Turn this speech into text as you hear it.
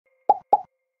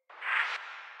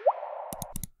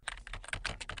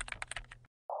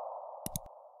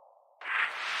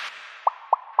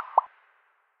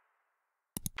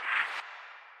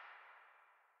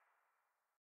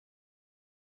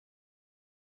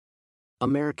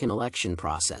American election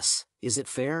process, is it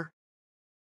fair?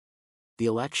 The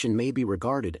election may be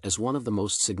regarded as one of the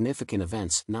most significant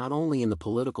events not only in the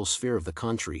political sphere of the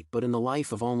country but in the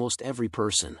life of almost every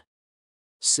person.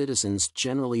 Citizens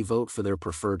generally vote for their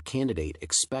preferred candidate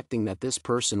expecting that this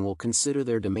person will consider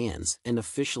their demands and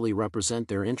officially represent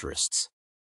their interests.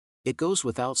 It goes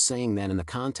without saying that in the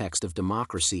context of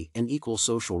democracy and equal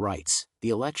social rights, the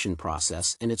election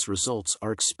process and its results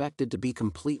are expected to be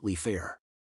completely fair.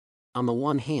 On the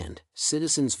one hand,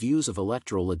 citizens' views of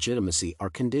electoral legitimacy are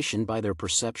conditioned by their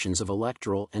perceptions of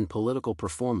electoral and political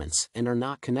performance and are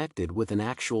not connected with an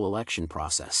actual election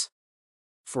process.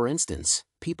 For instance,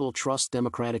 people trust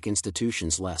democratic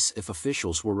institutions less if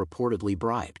officials were reportedly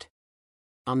bribed.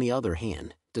 On the other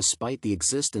hand, despite the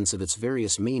existence of its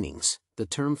various meanings, the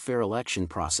term fair election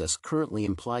process currently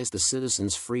implies the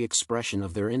citizens' free expression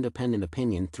of their independent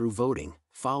opinion through voting,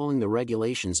 following the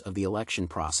regulations of the election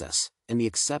process, and the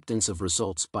acceptance of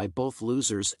results by both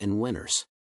losers and winners.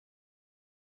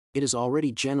 It is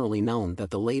already generally known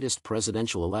that the latest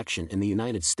presidential election in the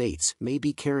United States may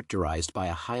be characterized by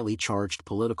a highly charged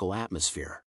political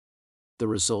atmosphere. The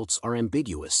results are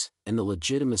ambiguous, and the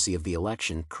legitimacy of the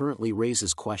election currently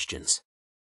raises questions.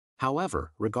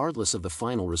 However, regardless of the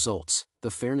final results,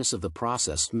 the fairness of the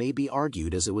process may be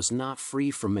argued as it was not free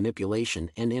from manipulation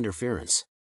and interference.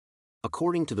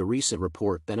 According to the recent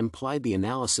report that implied the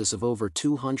analysis of over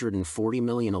 240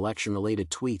 million election-related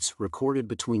tweets recorded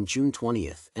between June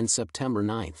 20 and September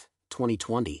 9,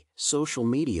 2020, social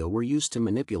media were used to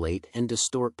manipulate and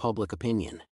distort public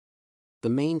opinion. The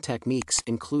main techniques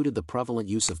included the prevalent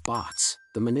use of bots,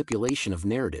 the manipulation of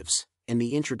narratives, and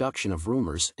the introduction of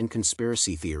rumors and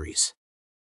conspiracy theories.